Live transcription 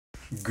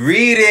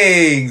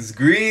Greetings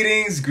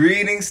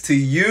to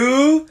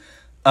you,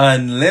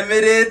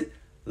 unlimited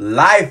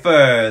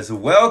lifers.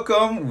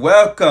 Welcome,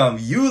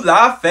 you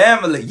la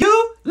family,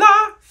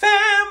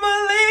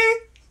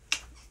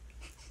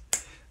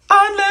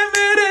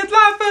 unlimited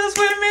lifers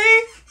with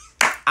me.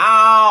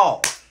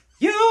 Ow,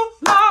 you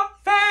la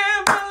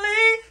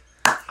family.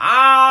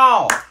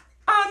 Ow,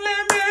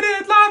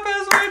 unlimited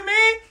lifers with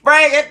me.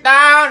 Break it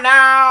down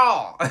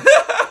now.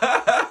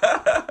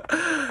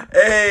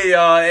 Hey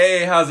y'all,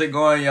 hey, how's it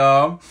going,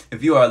 y'all?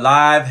 If you are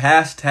live,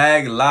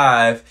 hashtag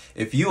live.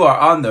 If you are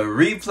on the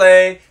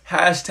replay,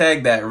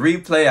 hashtag that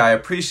replay. I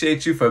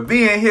appreciate you for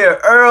being here,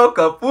 Earl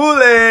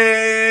Kapule.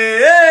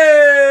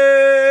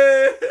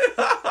 Hey!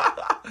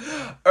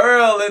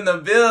 Earl in the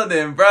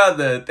building,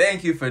 brother.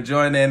 Thank you for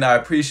joining. I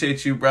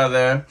appreciate you,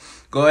 brother.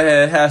 Go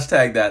ahead,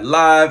 hashtag that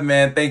live,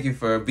 man. Thank you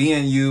for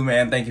being you,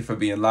 man. Thank you for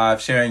being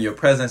live, sharing your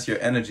presence, your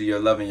energy, your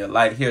love, and your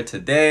light here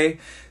today.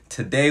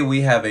 Today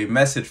we have a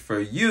message for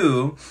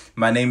you.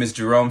 My name is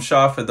Jerome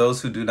Shaw. For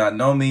those who do not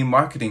know me,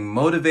 marketing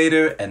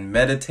motivator and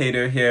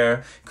meditator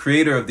here,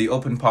 creator of the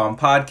Open Palm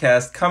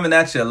podcast, coming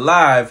at you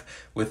live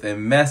with a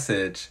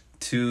message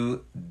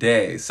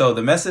today. So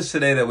the message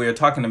today that we are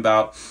talking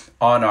about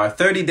on our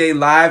 30-day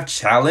live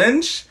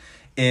challenge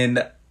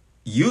in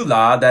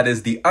ULA, that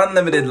is the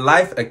Unlimited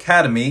Life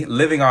Academy,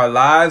 living our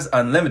lives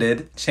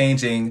unlimited,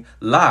 changing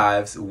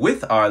lives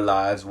with our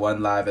lives,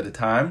 one live at a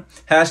time.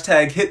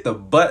 Hashtag hit the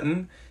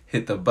button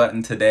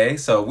today.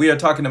 So we are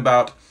talking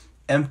about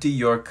empty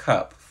your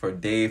cup for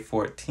day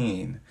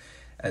 14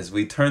 as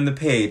we turn the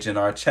page in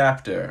our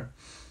chapter.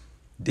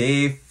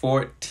 Day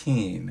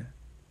 14,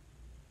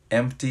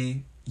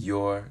 empty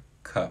your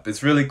cup.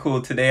 It's really cool.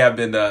 Today I've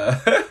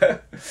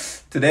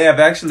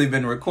actually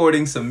been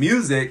recording some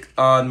music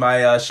on my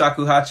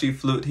shakuhachi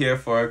flute here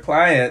for a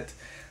client,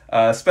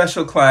 a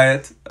special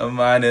client of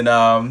mine.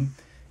 And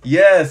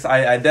yes,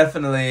 I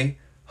definitely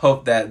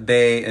hope that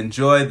they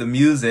enjoy the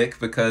music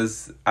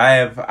because I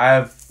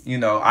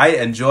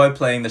enjoy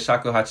playing the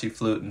shakuhachi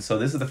flute. And so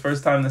this is the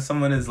first time that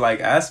someone has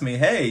asked me,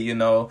 hey,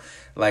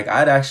 I'd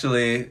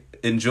actually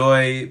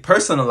enjoy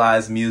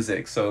personalized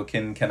music. So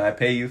can I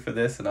pay you for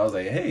this? And I was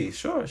like, hey,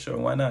 sure,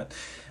 why not?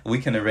 We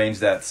can arrange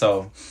that.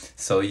 So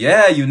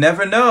yeah, you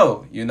never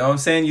know. You know what I'm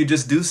saying? You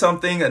just do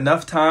something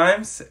enough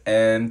times,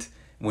 and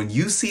when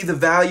you see the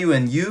value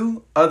in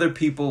you, other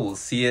people will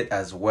see it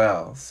as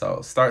well.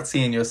 So start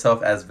seeing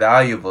yourself as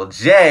valuable.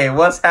 Jay,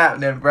 what's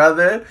happening,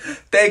 brother?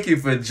 Thank you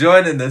for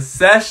joining the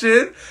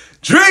session.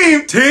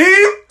 Dream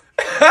team!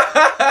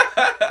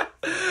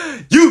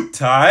 You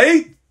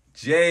tight?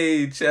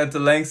 Jay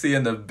Chantalangsi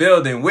in the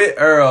building with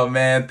Earl,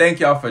 man. Thank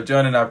y'all for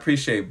joining. I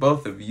appreciate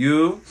both of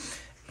you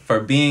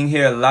for being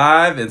here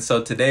live. And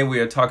so today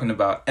we are talking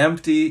about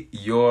empty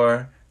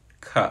your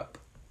cup.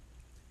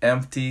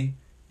 Empty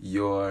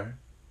your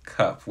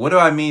cup. What do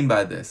I mean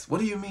by this? What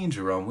do you mean,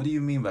 Jerome? What do you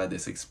mean by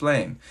this?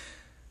 Explain.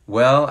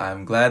 Well,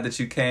 I'm glad that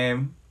you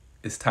came.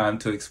 It's time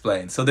to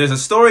explain. So there's a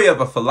story of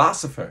a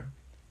philosopher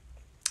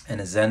and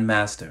a Zen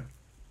master.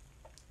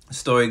 The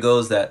story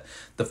goes that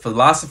the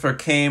philosopher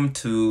came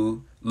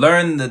to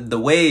learn the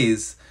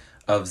ways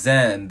of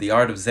Zen, the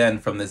art of Zen,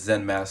 from this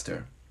Zen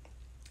master.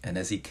 And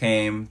as he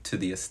came to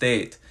the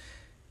estate,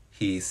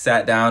 he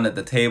sat down at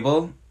the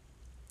table,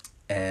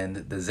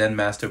 and the Zen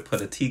master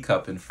put a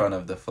teacup in front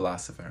of the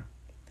philosopher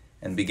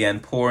and began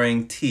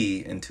pouring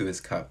tea into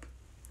his cup.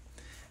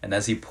 And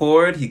as he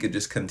poured, he could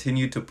just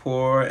continue to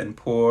pour and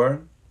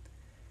pour.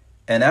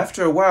 And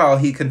after a while,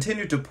 he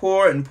continued to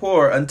pour and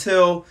pour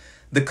until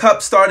the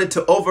cup started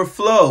to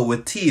overflow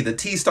with tea. The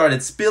tea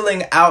started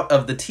spilling out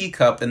of the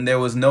teacup, and there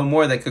was no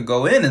more that could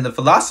go in. And the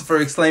philosopher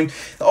exclaimed,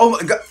 "Oh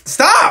my God,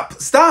 stop.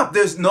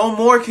 There's no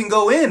more can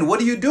go in. What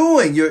are you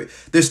doing?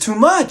 There's too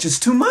much. It's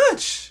too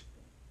much."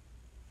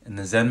 And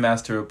the Zen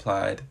master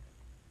replied,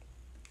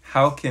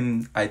 "How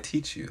can I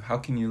teach you? How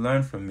can you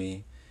learn from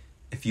me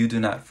if you do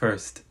not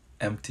first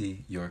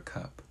empty your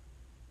cup?"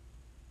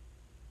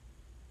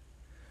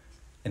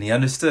 And he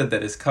understood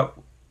that his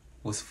cup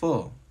was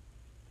full.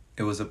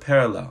 It was a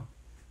parallel.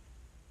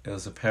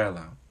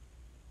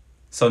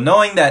 So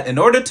knowing that in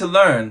order to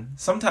learn,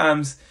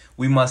 sometimes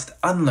we must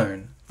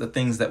unlearn the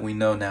things that we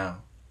know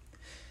now.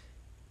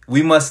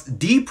 We must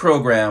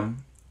deprogram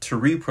to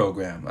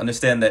reprogram.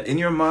 Understand that in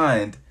your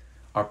mind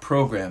are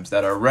programs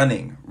that are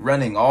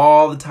running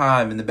all the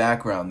time in the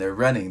background. They're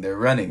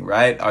running,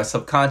 right? Our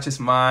subconscious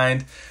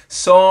mind,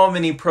 so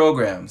many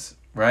programs,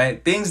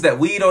 right? Things that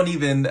we're not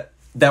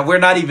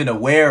even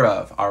aware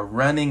of are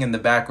running in the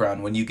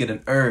background. When you get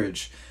an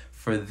urge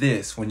for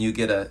this, when you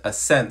get a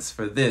sense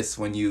for this,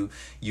 when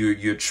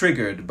you're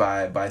triggered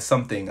by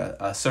something,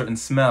 a certain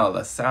smell,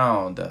 a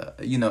sound,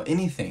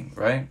 anything,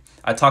 right?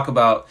 I talk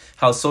about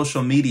how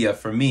social media,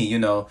 for me,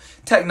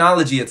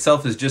 technology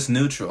itself is just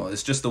neutral.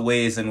 It's just the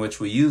ways in which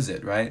we use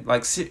it, right?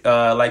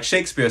 Like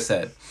Shakespeare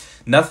said,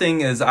 nothing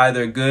is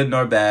either good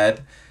nor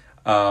bad,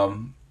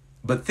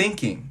 but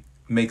thinking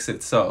makes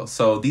it so.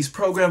 So these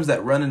programs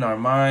that run in our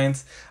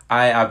minds,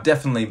 I've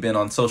definitely been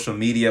on social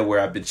media where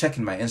I've been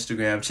checking my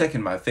Instagram,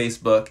 checking my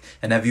Facebook.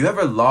 And have you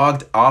ever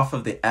logged off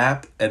of the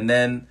app, and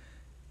then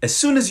as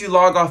soon as you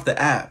log off the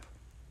app,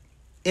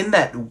 in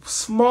that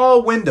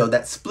small window,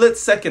 that split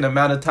second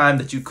amount of time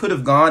that you could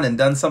have gone and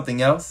done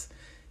something else,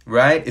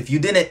 right? If you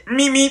didn't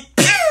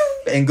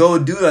and go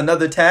do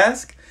another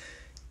task,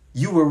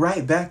 you were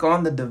right back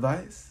on the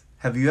device.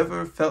 Have you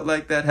ever felt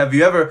like that? Have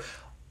you ever,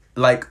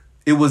 like,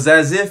 it was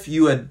as if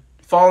you had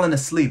fallen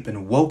asleep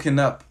and woken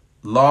up,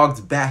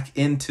 logged back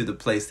into the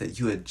place that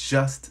you had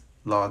just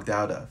logged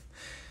out of?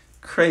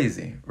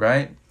 Crazy,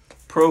 right?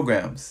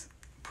 Programs.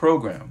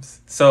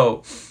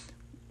 So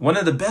one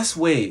of the best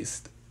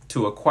ways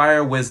to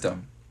acquire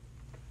wisdom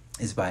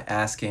is by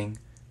asking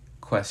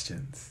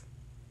questions.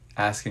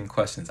 Asking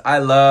questions. I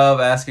love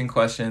asking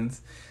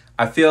questions.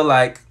 I feel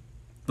like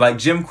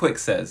Jim Quick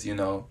says,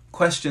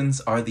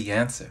 questions are the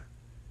answer,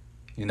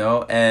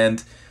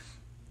 and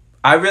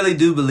I really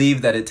do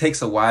believe that it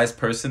takes a wise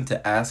person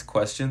to ask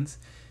questions.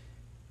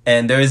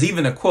 And there is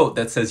even a quote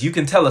that says, you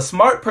can tell a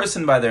smart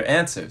person by their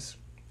answers,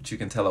 but you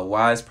can tell a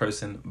wise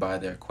person by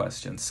their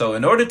questions. So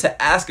in order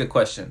to ask a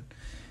question,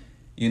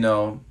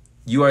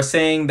 you are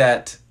saying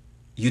that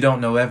you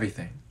don't know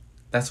everything.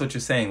 That's what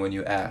you're saying when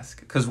you ask.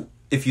 Because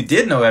if you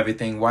did know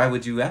everything, why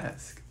would you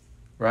ask,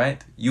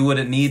 right? You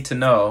wouldn't need to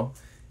know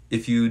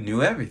if you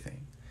knew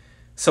everything.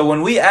 So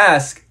when we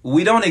ask,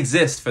 we don't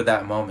exist for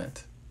that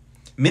moment.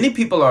 Many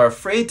people are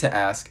afraid to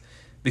ask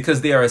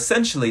because they are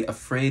essentially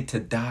afraid to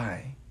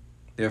die.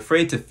 They're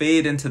afraid to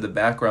fade into the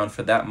background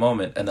for that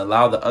moment and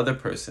allow the other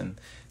person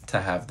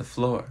to have the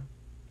floor.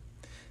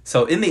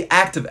 So in the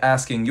act of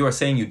asking, you are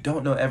saying you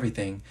don't know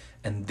everything,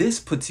 and this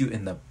puts you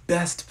in the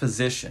best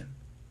position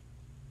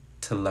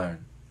to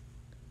learn.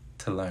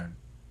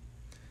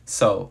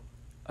 So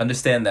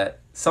understand that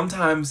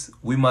sometimes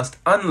we must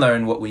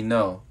unlearn what we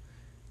know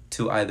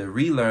to either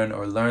relearn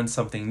or learn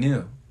something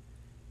new.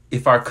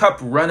 If our cup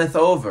runneth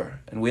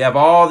over and we have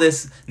all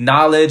this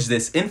knowledge,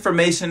 this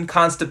information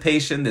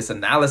constipation, this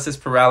analysis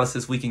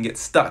paralysis, we can get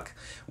stuck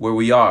where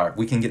we are.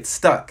 We can get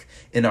stuck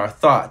in our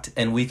thought,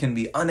 and we can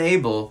be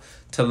unable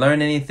to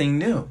learn anything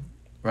new,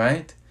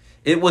 right?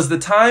 It was the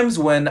times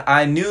when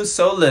I knew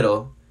so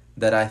little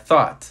that I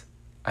thought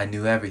I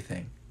knew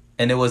everything.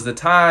 And it was the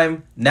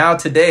time now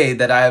today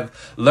that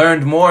I've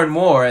learned more and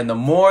more, and the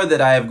more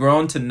that I have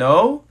grown to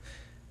know,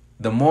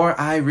 the more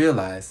I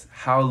realize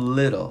how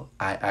little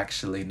I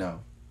actually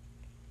know.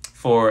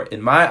 For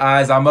in my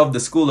eyes, I'm of the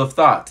school of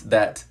thought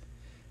that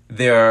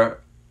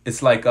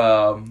it's like,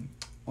 what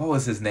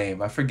was his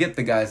name? I forget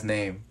the guy's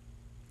name.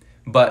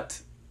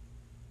 But,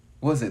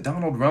 was it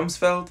Donald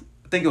Rumsfeld?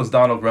 I think it was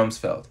Donald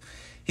Rumsfeld.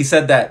 He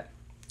said that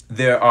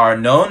there are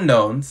known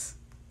knowns,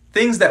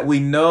 things that we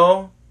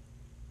know,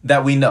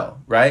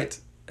 right?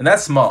 And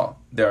that's small.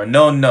 There are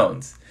known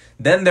knowns.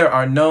 Then there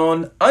are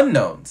known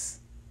unknowns.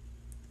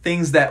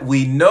 Things that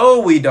we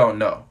know we don't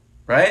know,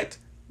 right?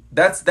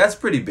 That's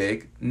pretty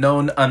big,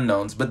 known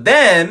unknowns. But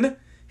then,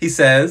 he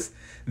says,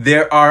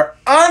 there are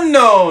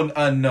unknown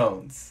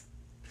unknowns.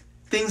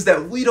 Things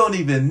that we don't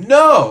even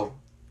know,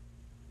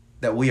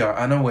 that we are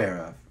unaware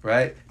of,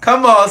 right?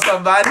 Come on,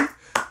 somebody.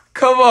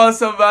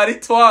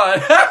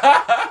 Twan.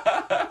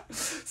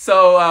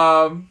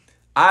 So,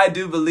 I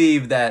do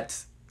believe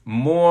that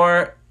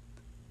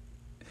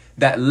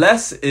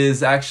less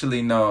is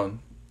actually known.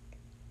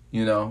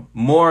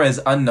 More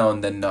is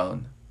unknown than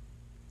known.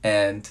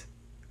 And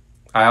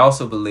I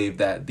also believe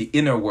that the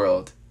inner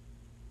world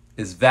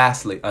is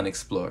vastly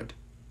unexplored.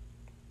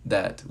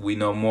 That we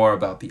know more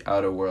about the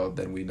outer world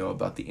than we know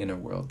about the inner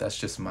world. That's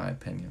just my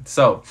opinion.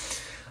 So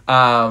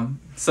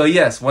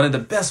yes, one of the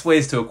best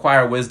ways to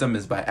acquire wisdom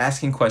is by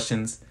asking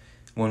questions.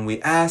 When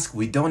we ask,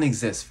 we don't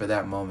exist for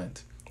that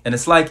moment. And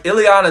it's like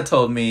Ileana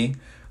told me,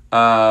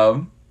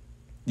 when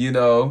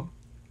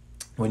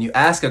you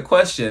ask a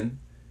question,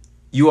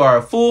 you are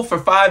a fool for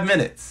 5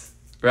 minutes,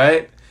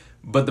 right?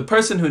 But the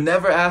person who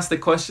never asked the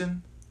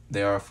question,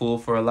 they are a fool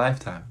for a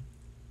lifetime.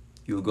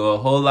 You'll go a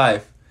whole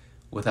life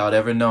without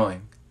ever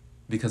knowing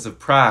because of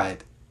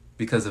pride,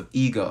 because of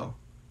ego,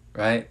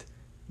 right?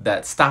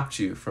 That stopped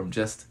you from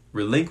just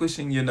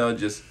relinquishing,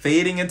 just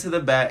fading into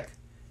the back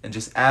and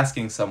just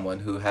asking someone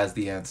who has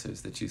the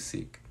answers that you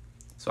seek.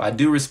 So I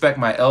do respect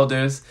my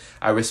elders.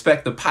 I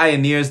respect the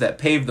pioneers that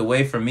paved the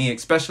way for me,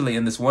 especially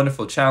in this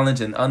wonderful challenge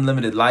in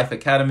Unlimited Life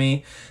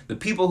Academy. The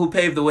people who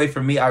paved the way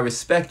for me, I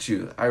respect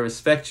you. I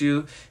respect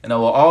you, and I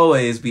will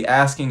always be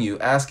asking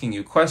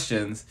you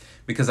questions,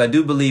 because I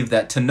do believe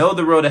that to know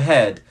the road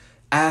ahead,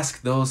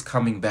 ask those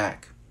coming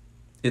back.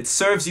 It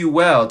serves you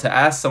well to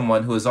ask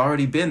someone who has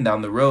already been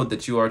down the road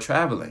that you are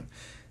traveling.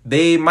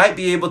 They might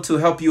be able to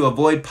help you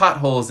avoid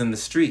potholes in the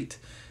street,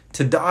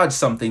 to dodge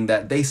something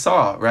that they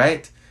saw,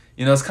 right?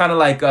 It's kind of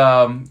like,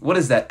 what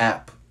is that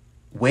app?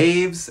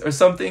 Waves or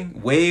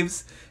something?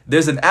 Waves?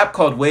 There's an app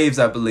called Waves,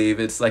 I believe.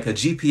 It's like a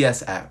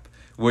GPS app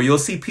where you'll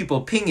see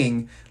people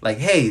pinging like,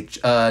 hey,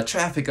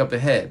 traffic up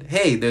ahead.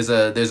 Hey, there's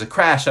a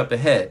crash up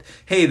ahead.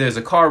 Hey, there's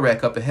a car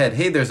wreck up ahead.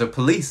 Hey, there's a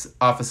police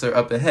officer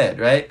up ahead,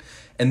 right?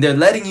 And they're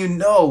letting you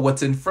know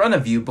what's in front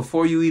of you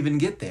before you even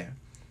get there.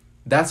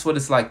 That's what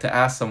it's like to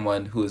ask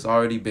someone who has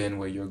already been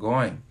where you're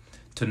going.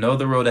 To know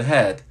the road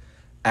ahead,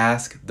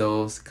 ask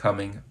those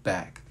coming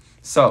back.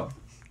 So,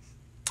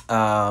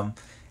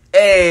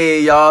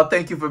 hey, y'all.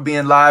 Thank you for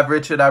being live,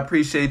 Richard. I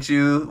appreciate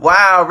you.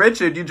 Wow,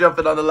 Richard, you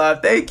jumping on the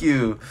live. Thank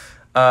you.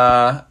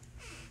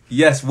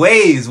 Yes,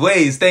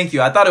 Waze. Thank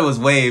you. I thought it was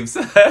Waves.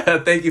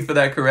 Thank you for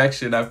that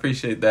correction. I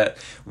appreciate that.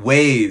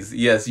 Waze.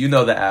 Yes, you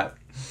know the app.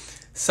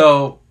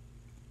 So,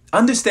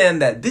 understand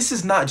that this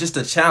is not just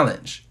a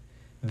challenge.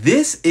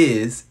 This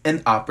is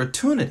an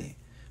opportunity.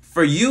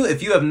 For you,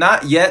 if you have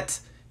not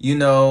yet,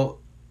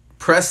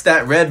 pressed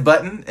that red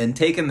button and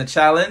taken the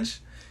challenge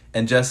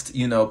and just,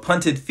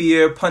 punted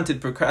fear,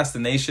 punted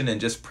procrastination, and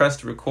just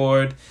pressed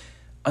record,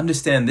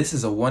 understand this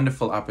is a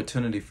wonderful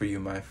opportunity for you,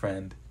 my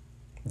friend.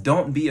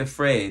 Don't be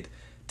afraid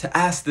to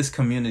ask this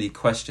community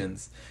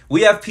questions.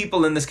 We have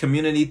people in this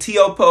community,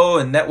 Tiopo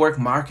and network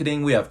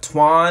marketing. We have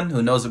Twan,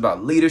 who knows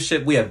about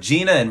leadership. We have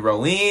Gina and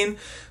Roween,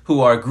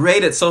 who are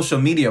great at social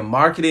media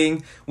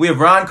marketing. We have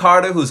Ron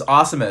Carter, who's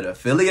awesome at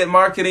affiliate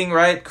marketing,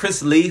 right?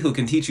 Chris Lee, who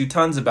can teach you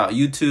tons about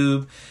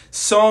YouTube.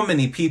 So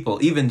many people,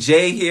 even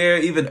Jay here,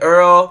 even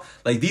Earl.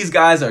 Like, these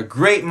guys are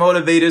great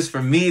motivators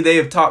for me. They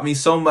have taught me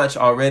so much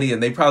already,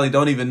 and they probably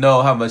don't even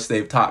know how much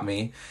they've taught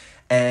me.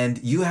 And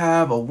you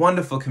have a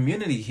wonderful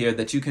community here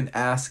that you can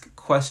ask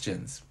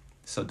questions.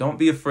 So don't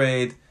be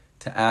afraid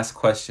to ask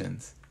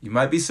questions. You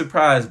might be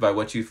surprised by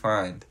what you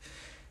find.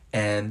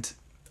 And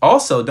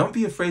also, don't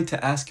be afraid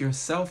to ask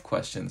yourself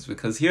questions,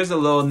 because here's a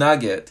little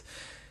nugget.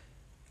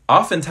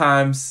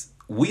 Oftentimes,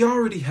 we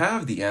already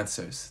have the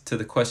answers to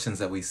the questions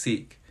that we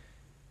seek,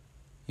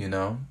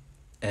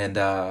 And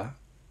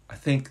I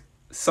think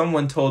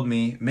someone told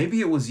me,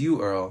 maybe it was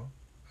you, Earl.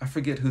 I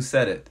forget who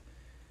said it.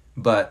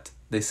 But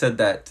they said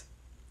that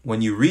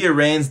when you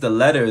rearrange the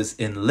letters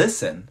in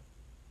listen,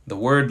 the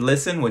word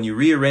listen, when you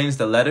rearrange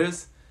the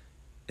letters,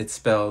 it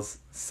spells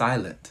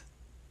silent.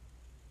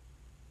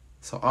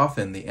 So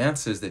often the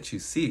answers that you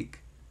seek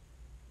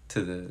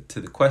to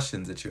the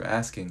questions that you're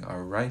asking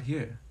are right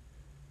here.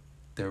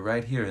 They're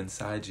right here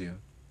inside you.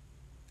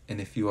 And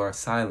if you are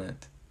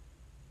silent,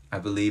 I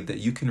believe that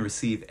you can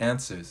receive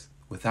answers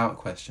without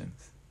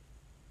questions.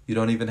 You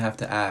don't even have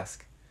to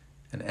ask,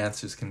 and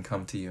answers can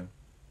come to you.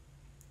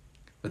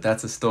 But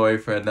that's a story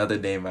for another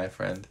day, my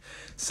friend.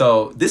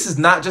 So this is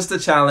not just a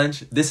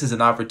challenge. This is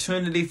an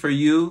opportunity for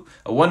you,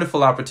 a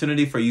wonderful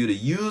opportunity for you to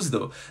use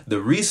the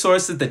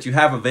resources that you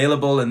have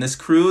available in this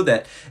crew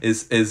that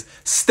is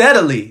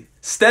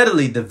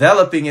steadily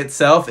developing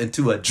itself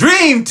into a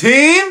dream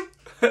team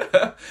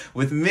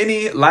with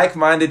many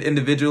like-minded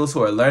individuals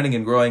who are learning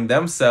and growing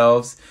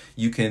themselves.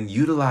 You can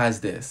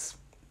utilize this.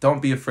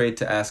 Don't be afraid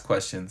to ask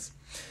questions.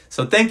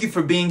 So thank you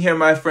for being here,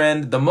 my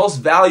friend. The most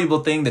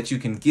valuable thing that you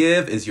can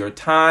give is your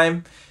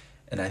time.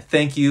 And I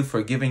thank you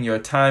for giving your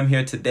time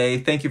here today.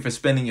 Thank you for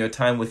spending your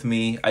time with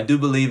me. I do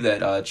believe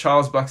that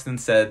Charles Buxton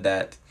said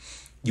that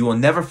you will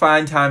never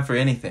find time for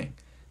anything.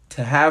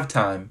 To have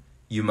time,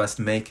 you must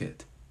make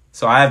it.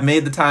 So I have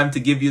made the time to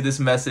give you this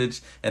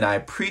message, and I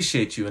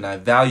appreciate you and I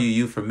value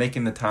you for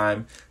making the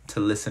time to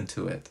listen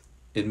to it.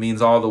 It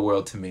means all the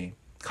world to me.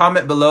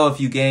 Comment below if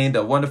you gained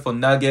a wonderful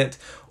nugget,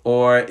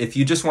 or if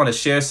you just want to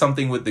share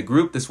something with the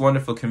group, this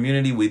wonderful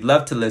community. We'd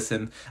love to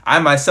listen. I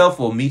myself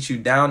will meet you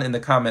down in the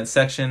comment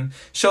section.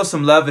 Show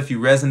some love if you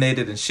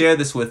resonated, and share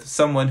this with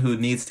someone who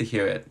needs to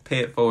hear it. Pay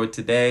it forward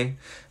today.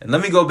 And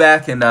let me go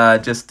back and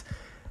just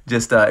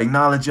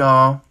acknowledge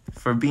y'all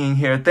for being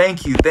here.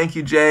 Thank you. Thank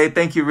you, Jay.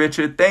 Thank you,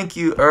 Richard. Thank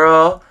you,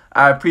 Earl.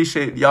 I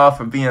appreciate y'all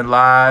for being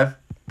live.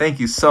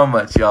 Thank you so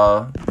much,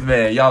 y'all.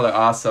 Man, y'all are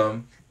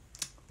awesome.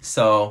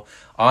 So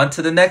on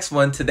to the next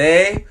one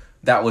today.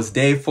 That was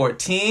day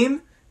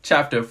 14,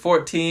 chapter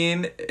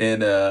 14 in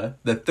the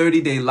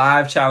 30-day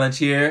live challenge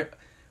here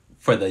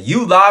for the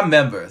ULA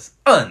members,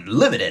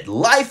 Unlimited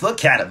Life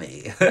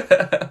Academy.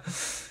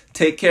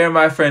 Take care,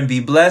 my friend. Be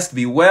blessed.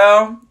 Be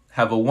well.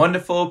 Have a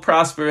wonderful,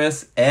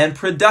 prosperous, and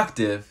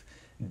productive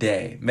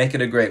day. Make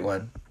it a great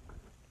one.